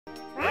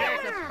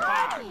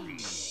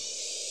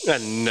I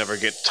never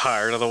get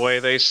tired of the way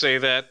they say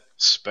that,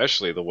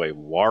 especially the way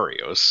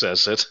Wario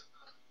says it.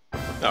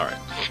 Alright.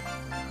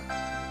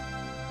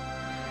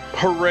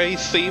 Hooray,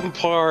 theme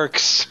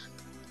parks!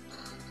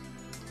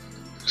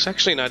 It's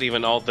actually not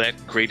even all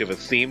that great of a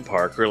theme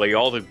park, really.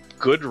 All the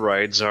good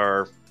rides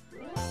are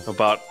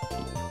about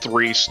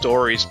 3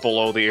 stories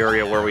below the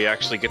area where we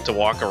actually get to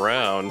walk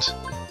around.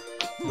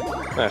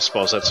 I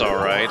suppose that's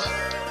alright.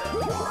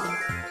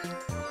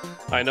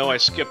 I know I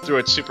skipped through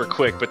it super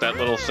quick, but that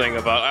little thing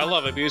about I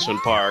love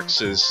amusement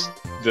parks is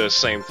the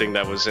same thing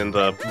that was in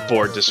the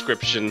board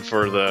description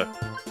for the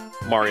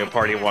Mario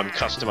Party 1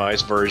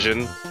 customized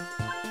version.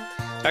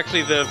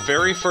 Actually, the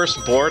very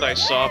first board I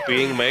saw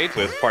being made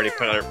with Party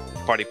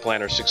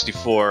Planner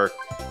 64,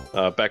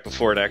 back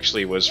before it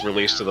actually was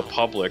released to the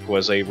public,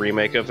 was a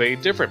remake of a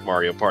different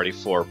Mario Party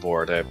 4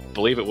 board. I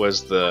believe it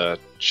was the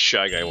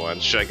Shy Guy one,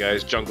 Shy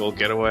Guy's Jungle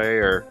Getaway,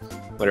 or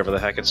whatever the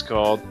heck it's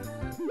called.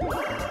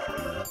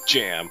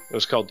 Jam. It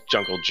was called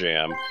Jungle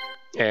Jam.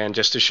 And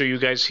just to show you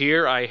guys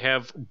here, I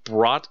have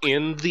brought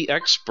in the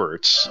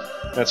experts.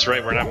 That's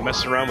right, we're not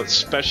messing around with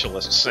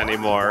specialists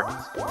anymore.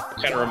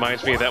 Kind of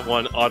reminds me of that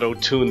one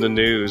Auto-Tune the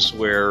News,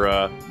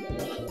 where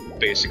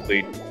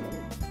basically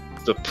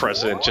the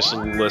president just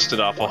listed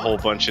off a whole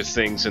bunch of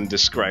things and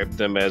described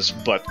them as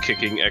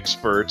butt-kicking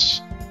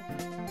experts.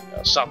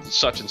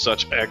 Such and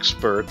such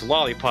expert,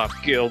 Lollipop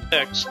Guild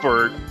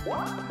expert,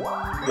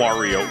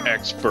 Wario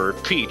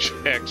expert, Peach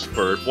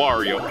expert,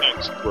 Wario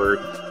expert.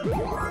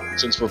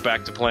 Since we're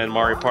back to playing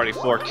Mario Party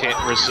 4,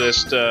 can't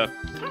resist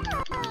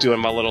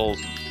doing my little,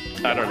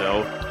 I don't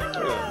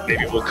know,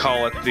 maybe we'll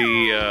call it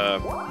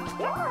the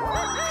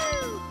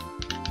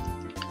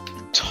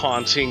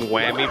taunting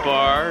whammy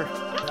bar.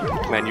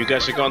 Man, you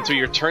guys are going through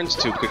your turns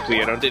too quickly.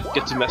 I don't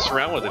get to mess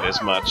around with it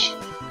as much.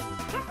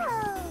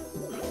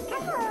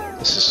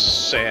 This is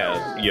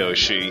sad,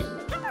 Yoshi.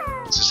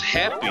 This is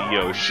happy,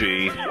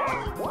 Yoshi.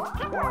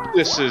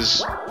 This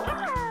is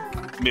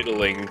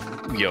middling,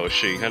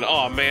 Yoshi. And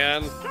oh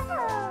man,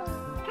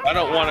 I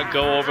don't want to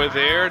go over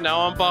there. Now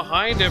I'm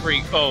behind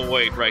every... Oh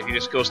wait, right, he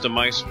just goes to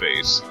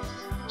MySpace.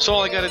 So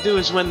all I gotta do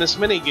is win this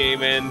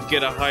minigame and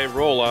get a high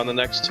roll on the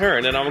next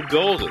turn, and I'm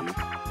golden.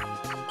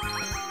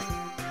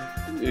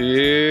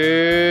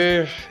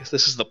 Yeah,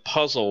 this is the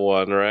puzzle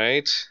one,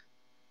 right?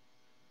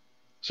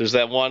 So there's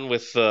that one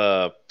with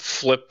the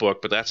flip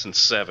book, but that's in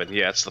 7.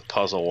 Yeah, it's the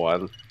puzzle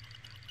one.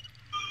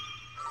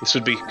 This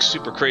would be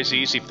super crazy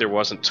easy if there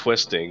wasn't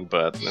twisting,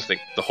 but I think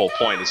the whole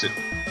point is it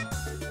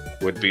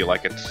would be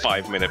like a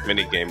 5-minute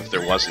minigame if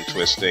there wasn't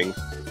twisting.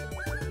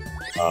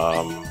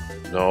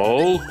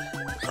 No.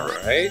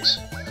 Alright.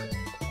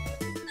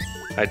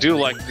 I do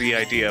like the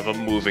idea of a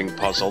moving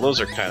puzzle.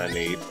 Those are kind of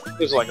neat.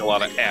 There's like a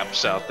lot of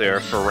apps out there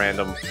for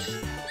random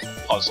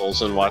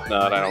puzzles and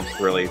whatnot. I don't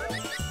really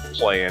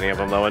play any of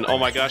them though, and oh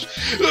my gosh,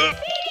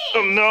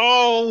 oh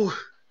no!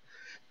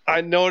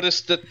 I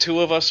noticed that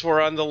 2 of us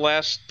were on the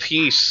last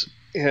piece,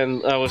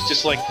 and I was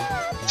just like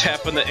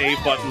tapping the A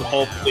button,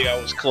 hopefully I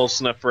was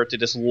close enough for it to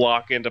just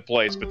lock into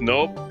place, but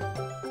nope.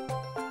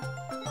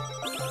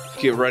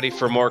 Get ready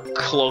for more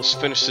close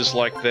finishes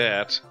like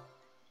that,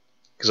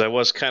 because I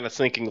was kind of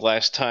thinking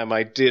last time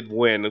I did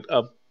win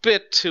a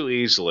bit too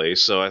easily,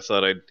 so I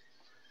thought I'd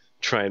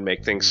try and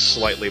make things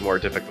slightly more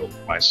difficult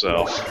for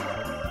myself.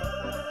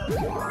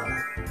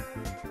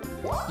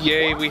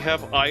 Yay, we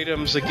have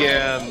items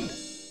again!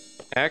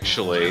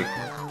 Actually,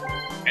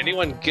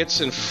 anyone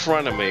gets in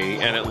front of me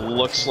and it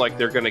looks like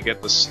they're gonna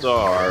get the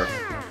star,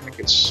 I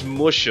can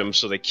smush them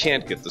so they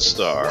can't get the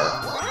star.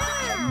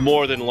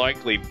 More than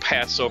likely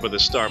pass over the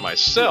star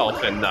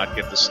myself and not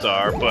get the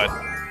star, but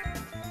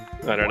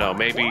I don't know,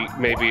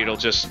 maybe it'll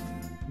just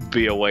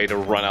be a way to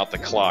run out the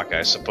clock,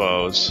 I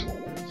suppose.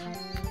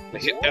 I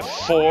hit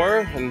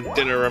F4 and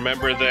didn't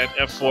remember that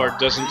F4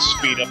 doesn't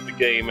speed up the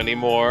game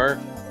anymore.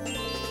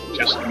 It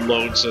just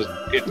loads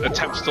it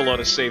attempts to load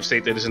a save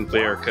state that isn't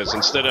there, because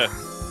instead of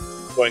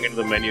going into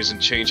the menus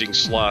and changing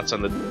slots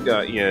on the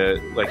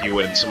like you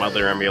would in some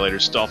other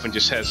emulators, Dolphin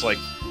just has like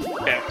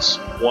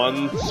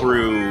X1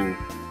 through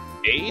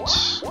 8,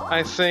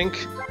 I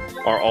think,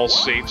 are all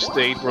save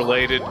state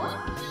related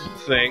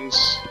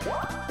things.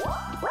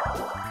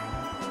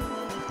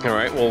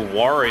 Alright, well,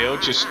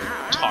 Wario just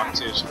talked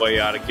his way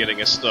out of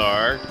getting a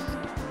star.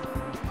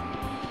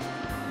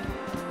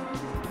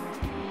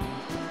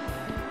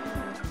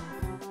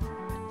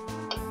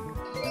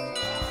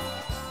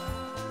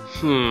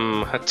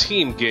 A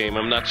team game.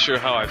 I'm not sure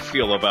how I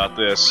feel about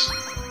this.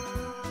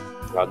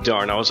 Oh,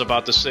 darn, I was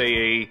about to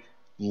say a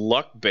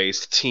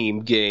luck-based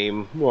team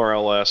game, more or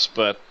less,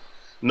 but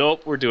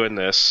nope, we're doing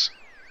this.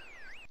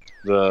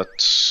 The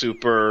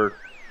super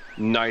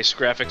nice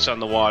graphics on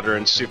the water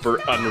and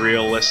super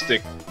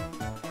unrealistic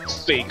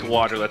fake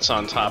water that's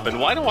on top. And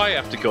why do I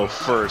have to go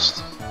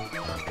first?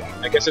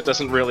 I guess it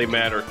doesn't really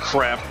matter.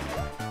 Crap.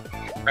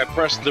 I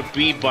pressed the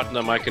B button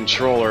on my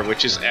controller,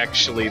 which is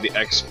actually the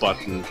X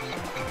button,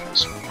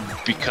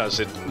 because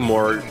it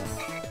more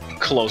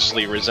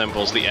closely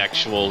resembles the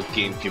actual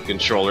GameCube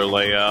controller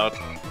layout.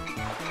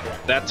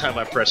 That time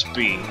I pressed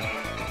B.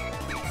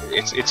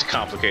 it's a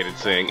complicated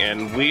thing,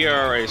 and we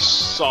are a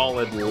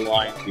solid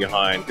line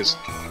behind, because,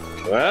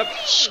 well,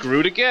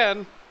 screwed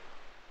again.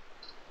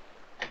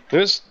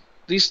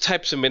 These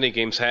types of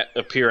minigames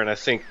appear, and I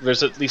think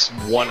there's at least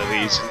one of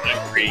these in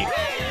every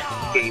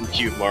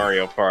GameCube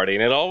Mario Party,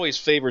 and it always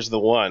favors the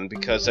one,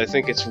 because I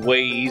think it's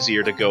way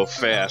easier to go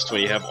fast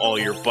when you have all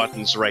your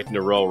buttons right in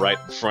a row right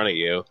in front of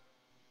you.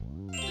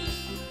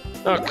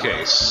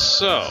 Okay,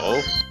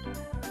 so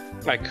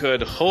I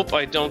could hope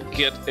I don't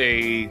get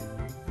a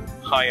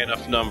high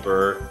enough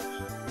number.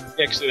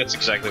 Actually, that's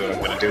exactly what I'm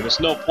going to do. There's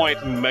no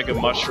point in Mega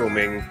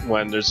Mushrooming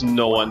when there's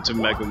no one to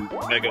Mega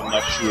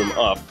Mushroom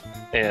up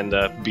and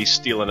be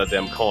stealing of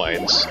them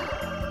coins.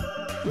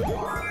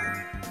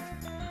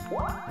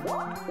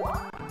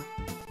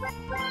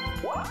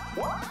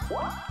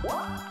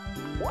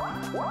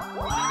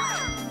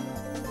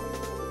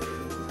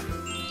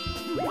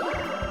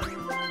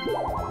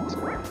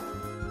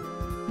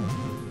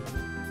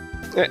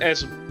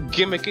 As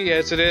gimmicky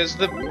as it is,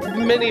 the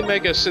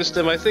mini-mega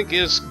system I think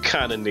is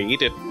kinda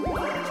neat. It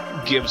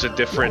gives a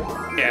different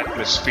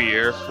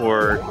atmosphere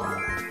for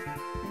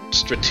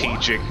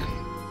strategic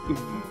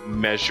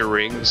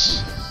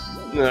measurings.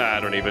 I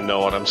don't even know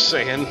what I'm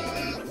saying.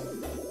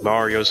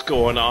 Mario's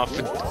going off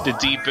the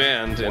deep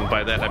end, and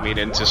by that I mean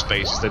into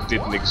spaces that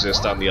didn't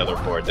exist on the other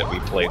board that we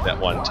played that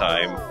one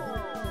time.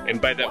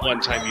 And by that one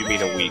time you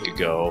mean a week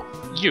ago.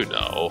 You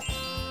know.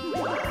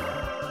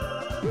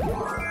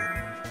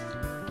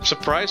 I'm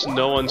surprised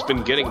no one's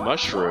been getting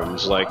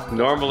mushrooms. Like,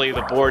 normally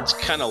the board's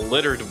kinda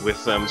littered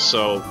with them,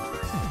 so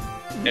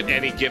at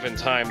any given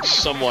time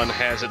someone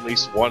has at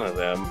least one of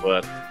them,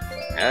 but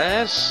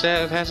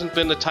it hasn't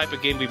been the type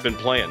of game we've been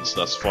playing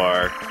thus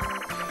far.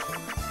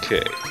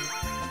 Okay.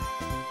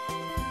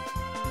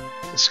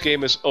 This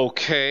game is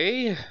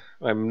okay.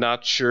 I'm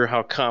not sure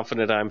how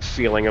confident I'm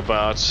feeling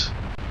about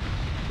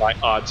my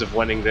odds of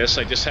winning this.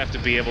 I just have to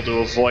be able to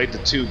avoid the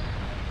two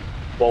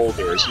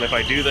boulders, and if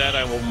I do that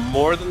I will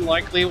more than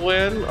likely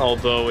win,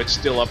 although it's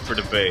still up for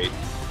debate.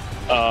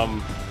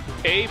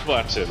 A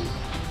button.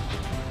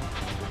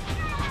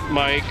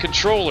 My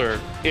controller,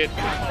 it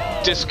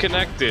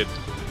disconnected.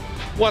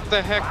 What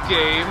the heck,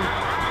 game?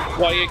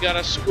 Why you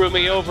gotta screw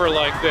me over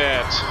like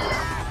that?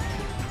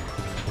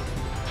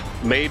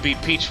 Maybe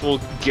Peach will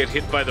get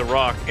hit by the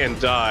rock and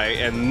die,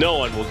 and no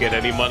one will get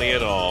any money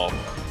at all.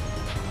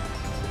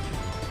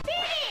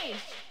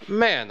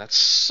 Man, that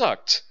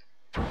sucked.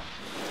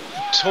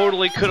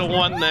 Totally could have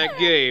won that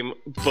game,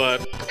 but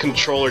the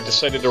controller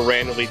decided to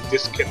randomly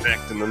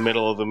disconnect in the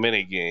middle of the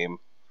minigame.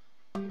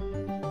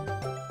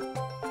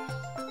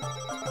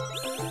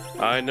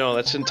 I know,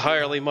 that's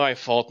entirely my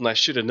fault and I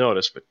should have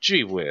noticed, but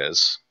gee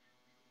whiz.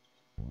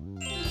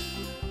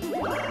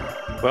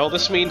 Well,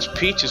 this means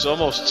Peach is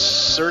almost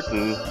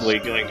certainly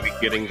going to be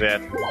getting that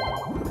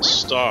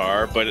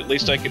star, but at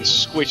least I can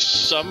squish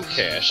some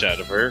cash out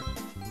of her.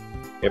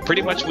 Yeah,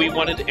 pretty much we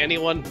wanted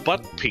anyone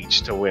but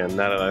Peach to win,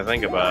 now that I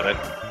think about it.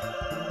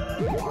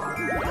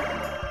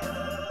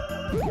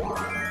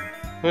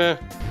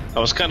 I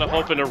was kind of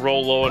hoping to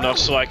roll low enough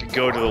so I could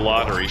go to the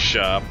lottery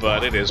shop,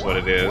 but it is what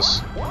it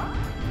is.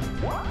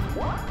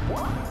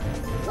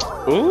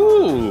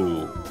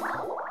 Ooh!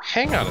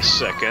 Hang on a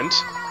second.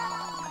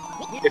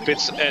 If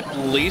it's at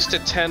least a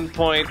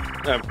 10-point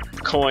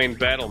coin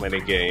battle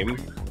minigame,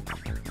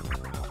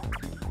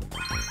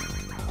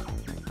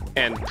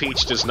 and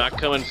Peach does not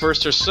come in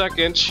first or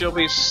second, she'll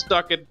be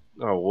stuck at...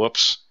 Oh,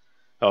 whoops.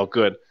 Oh,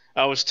 good.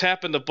 I was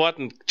tapping the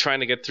button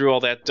trying to get through all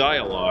that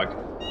dialogue,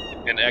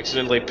 and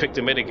accidentally picked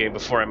a minigame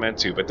before I meant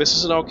to, but this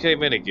is an okay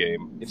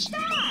minigame. It's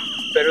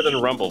better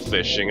than rumble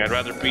fishing. I'd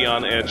rather be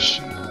on edge.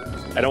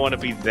 I don't want to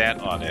be that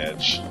on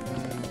edge.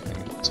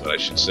 That's what I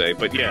should say.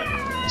 But yeah,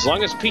 as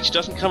long as Peach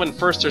doesn't come in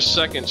first or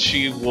second,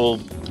 she will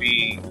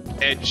be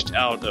edged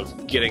out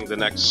of getting the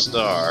next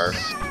star.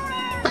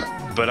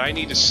 But I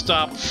need to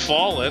stop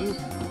falling.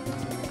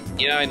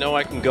 Yeah, I know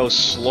I can go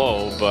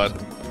slow, but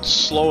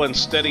slow and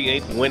steady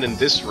ain't winning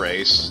this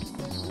race.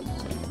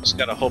 Just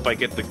gotta hope I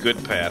get the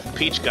good path.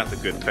 Peach got the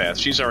good path.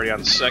 She's already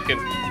on second.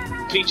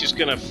 Peach is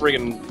gonna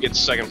friggin' get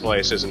second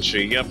place, isn't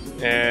she? Yep.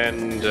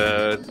 And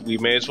we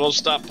may as well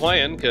stop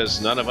playing,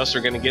 because none of us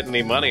are gonna get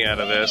any money out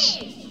of this.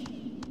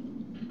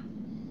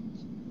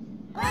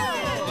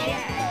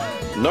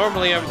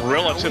 Normally I'm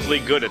relatively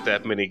good at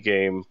that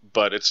minigame,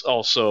 but it's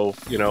also,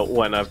 you know,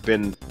 when I've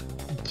been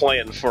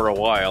playing for a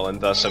while,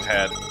 and thus I've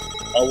had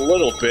a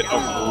little bit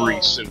of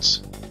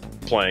recent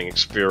playing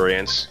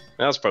experience.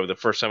 That was probably the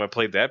first time I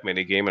played that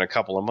minigame in a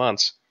couple of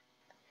months.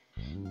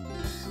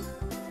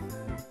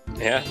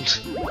 And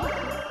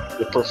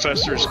the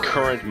professor's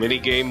current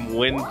minigame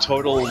win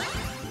total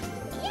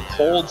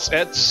holds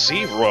at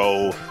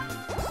 0.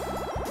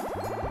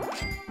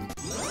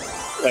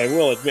 I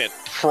will admit,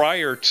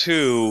 prior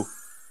to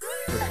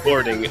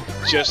recording,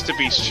 just to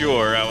be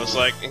sure, I was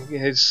like,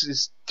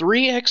 is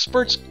 3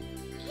 experts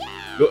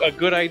a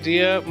good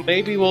idea?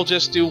 Maybe we'll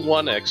just do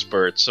 1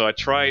 expert. So I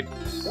tried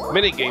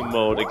minigame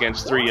mode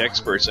against 3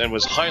 experts and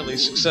was highly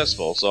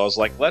successful. So I was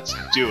like, let's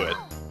do it.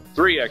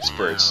 3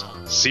 experts,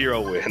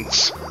 0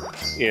 wins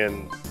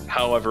in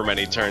however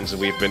many turns that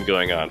we've been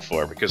going on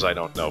for, because I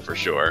don't know for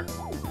sure.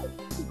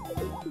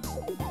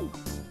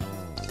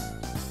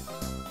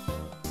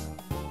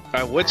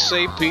 I would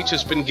say Peach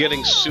has been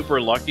getting super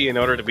lucky in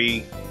order to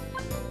be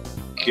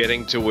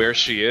getting to where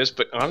she is,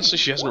 but honestly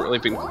she hasn't really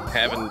been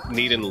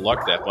needing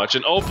luck that much,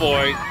 and oh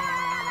boy!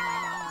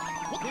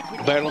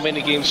 Battle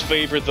minigames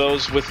favor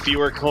those with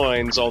fewer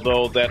coins,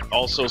 although that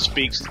also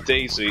speaks to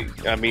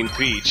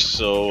Peach,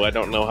 so I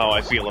don't know how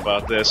I feel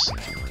about this.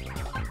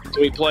 Do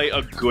we play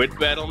a good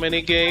battle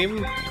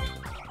minigame?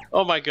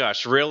 Oh my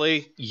gosh,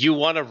 really? You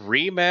want a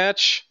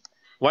rematch?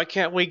 Why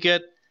can't we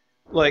get,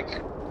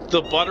 like,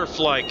 the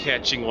butterfly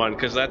catching one,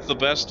 because that's the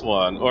best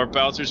one? Or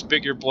Bowser's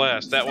Bigger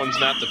Blast, that one's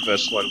not the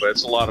best one, but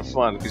it's a lot of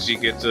fun, because you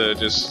get to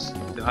just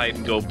hide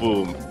and go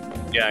boom.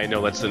 Yeah, I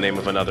know that's the name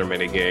of another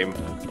minigame.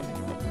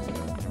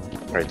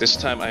 Alright, this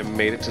time I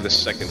made it to the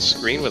second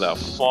screen without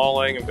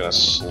falling. I'm gonna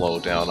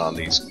slow down on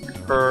these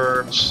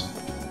curves.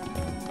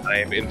 I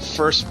am in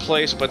first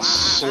place, but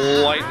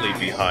slightly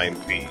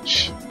behind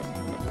Peach.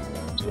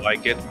 Do I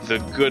get the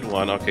good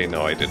one? Okay,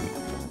 no, I didn't.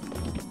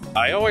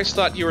 I always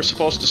thought you were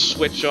supposed to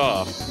switch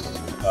off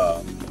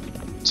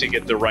to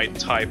get the right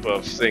type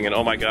of thing, and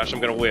oh my gosh, I'm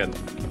gonna win.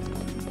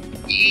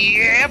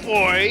 Yeah,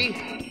 boy!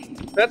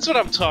 That's what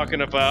I'm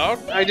talking about.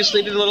 I just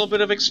needed a little bit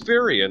of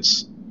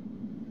experience.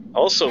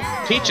 Also,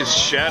 Peach's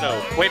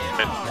shadow. Wait a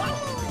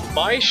minute.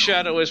 My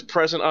shadow is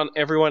present on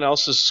everyone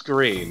else's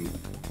screen.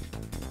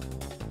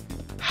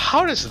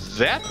 How does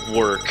that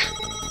work?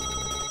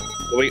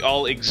 Are we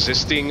all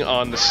existing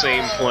on the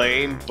same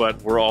plane,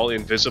 but we're all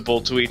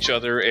invisible to each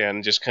other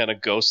and just kind of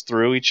ghost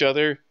through each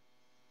other?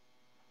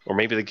 Or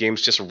maybe the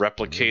game's just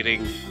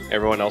replicating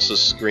everyone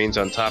else's screens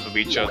on top of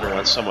each other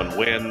when someone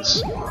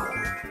wins.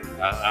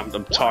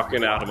 I'm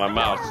talking out of my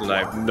mouth and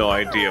I have no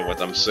idea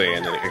what I'm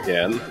saying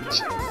again.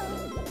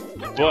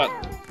 But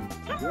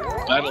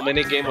Battle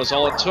Minigame was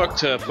all it took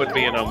to put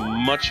me in a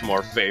much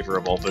more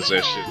favorable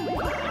position.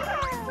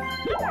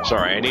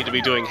 Sorry, I need to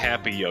be doing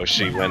Happy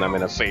Yoshi when I'm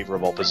in a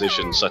favorable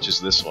position such as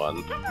this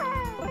one.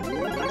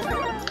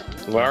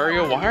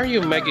 Mario, why are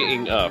you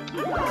mega-ing up?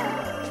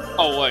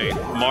 Oh wait,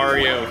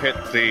 Mario hit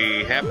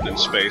the happening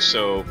space,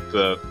 so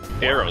the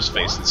arrows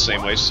face the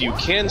same way, so you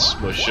can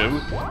smush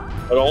him,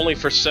 but only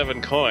for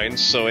 7 coins,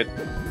 so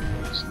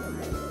it's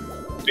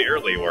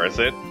barely worth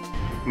it.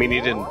 I mean, he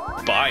didn't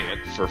buy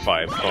it for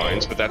 5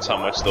 coins, but that's how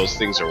much those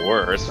things are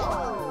worth.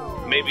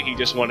 Maybe he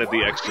just wanted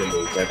the extra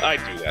movement. I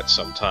do that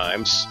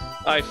sometimes.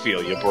 I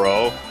feel you,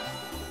 bro.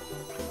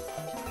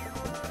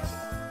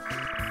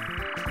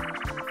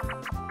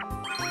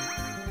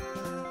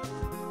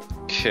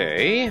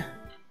 Okay.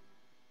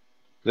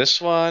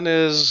 This one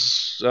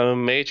is a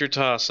major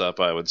toss-up,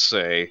 I would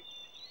say.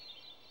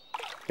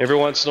 Every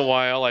once in a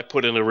while, I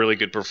put in a really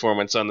good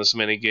performance on this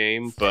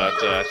minigame, but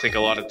I think a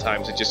lot of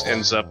times it just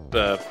ends up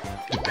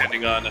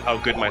depending on how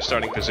good my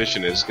starting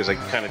position is, because I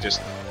kind of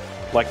just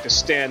like to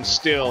stand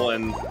still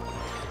and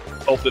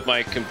hope that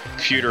my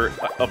computer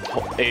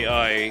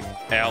AI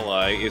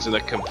ally isn't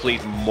a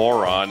complete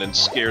moron and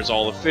scares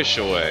all the fish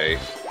away.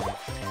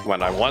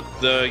 When I want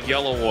the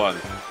yellow one.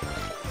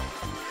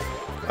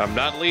 I'm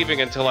not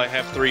leaving until I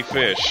have 3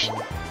 fish.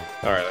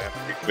 Alright, I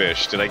have 3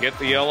 fish. Did I get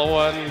the yellow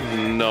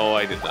one? No,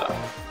 I did not.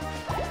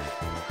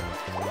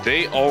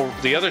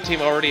 The other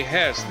team already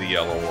has the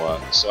yellow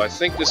one, so I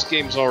think this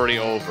game's already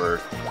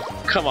over.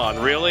 Come on,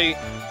 really?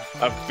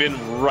 I've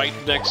been right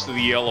next to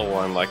the yellow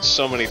one like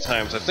so many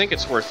times. I think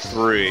it's worth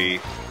 3.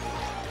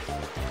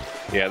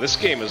 Yeah, this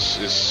game is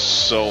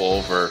so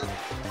over.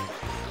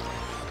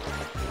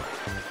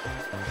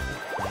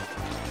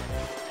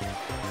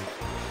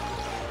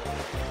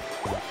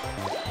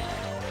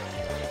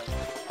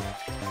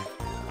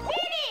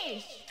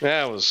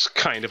 That was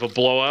kind of a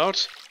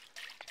blowout.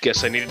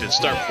 Guess I needed to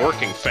start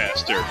working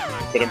faster,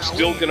 but I'm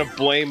still gonna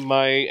blame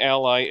my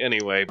ally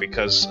anyway,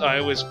 because I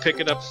was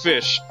picking up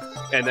fish,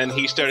 and then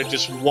he started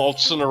just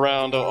waltzing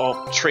around,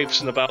 all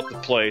traipsing about the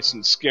place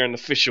and scaring the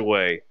fish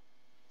away.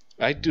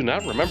 I do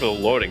not remember the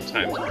loading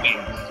times being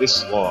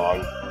this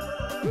long.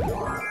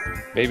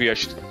 Maybe I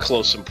should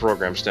close some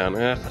programs down.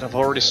 But I've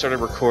already started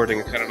recording,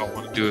 I kinda don't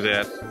want to do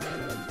that.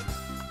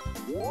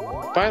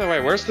 By the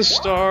way, where's the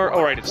star?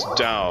 Oh right, it's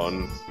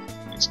down.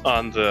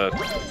 On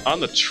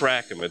the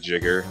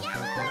track-a-majigger.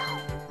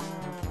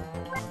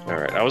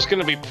 Alright, I was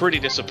gonna be pretty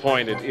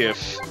disappointed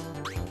if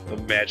the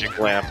magic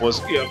lamp was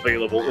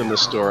available in the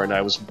store and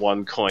I was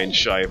 1 coin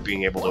shy of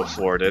being able to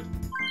afford it.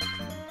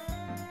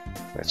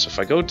 Alright, so if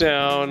I go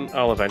down,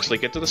 I'll eventually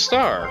get to the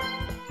star.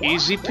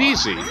 Easy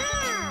peasy.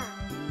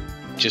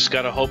 Just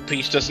gotta hope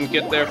Peach doesn't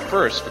get there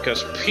first,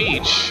 because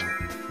Peach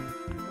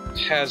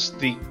has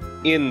the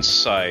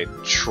inside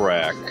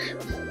track.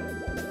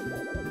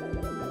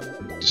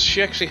 Does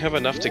she actually have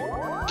enough to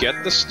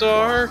get the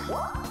star?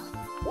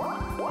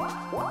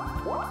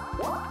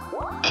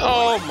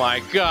 Oh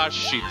my gosh,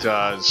 she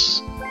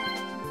does.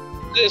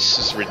 This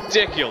is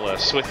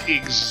ridiculous, with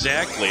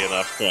exactly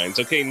enough coins.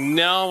 Okay,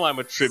 now I'm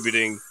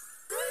attributing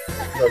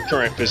her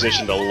current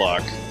position to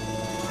luck.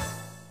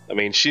 I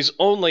mean, she's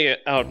only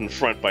out in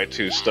front by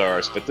 2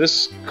 stars, but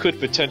this could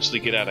potentially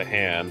get out of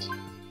hand.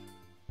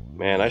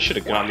 Man, I should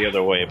have gone the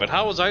other way, but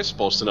how was I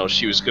supposed to know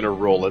she was going to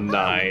roll a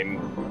 9?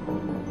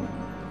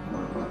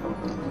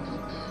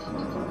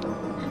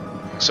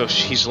 So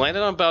he's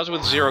landed on Bowser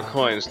with 0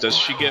 coins. Does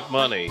she get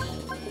money?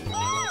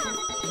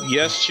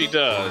 Yes, she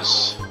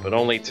does, but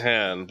only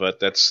 10, but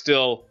that's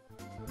still...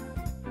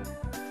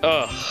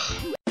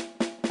 Ugh.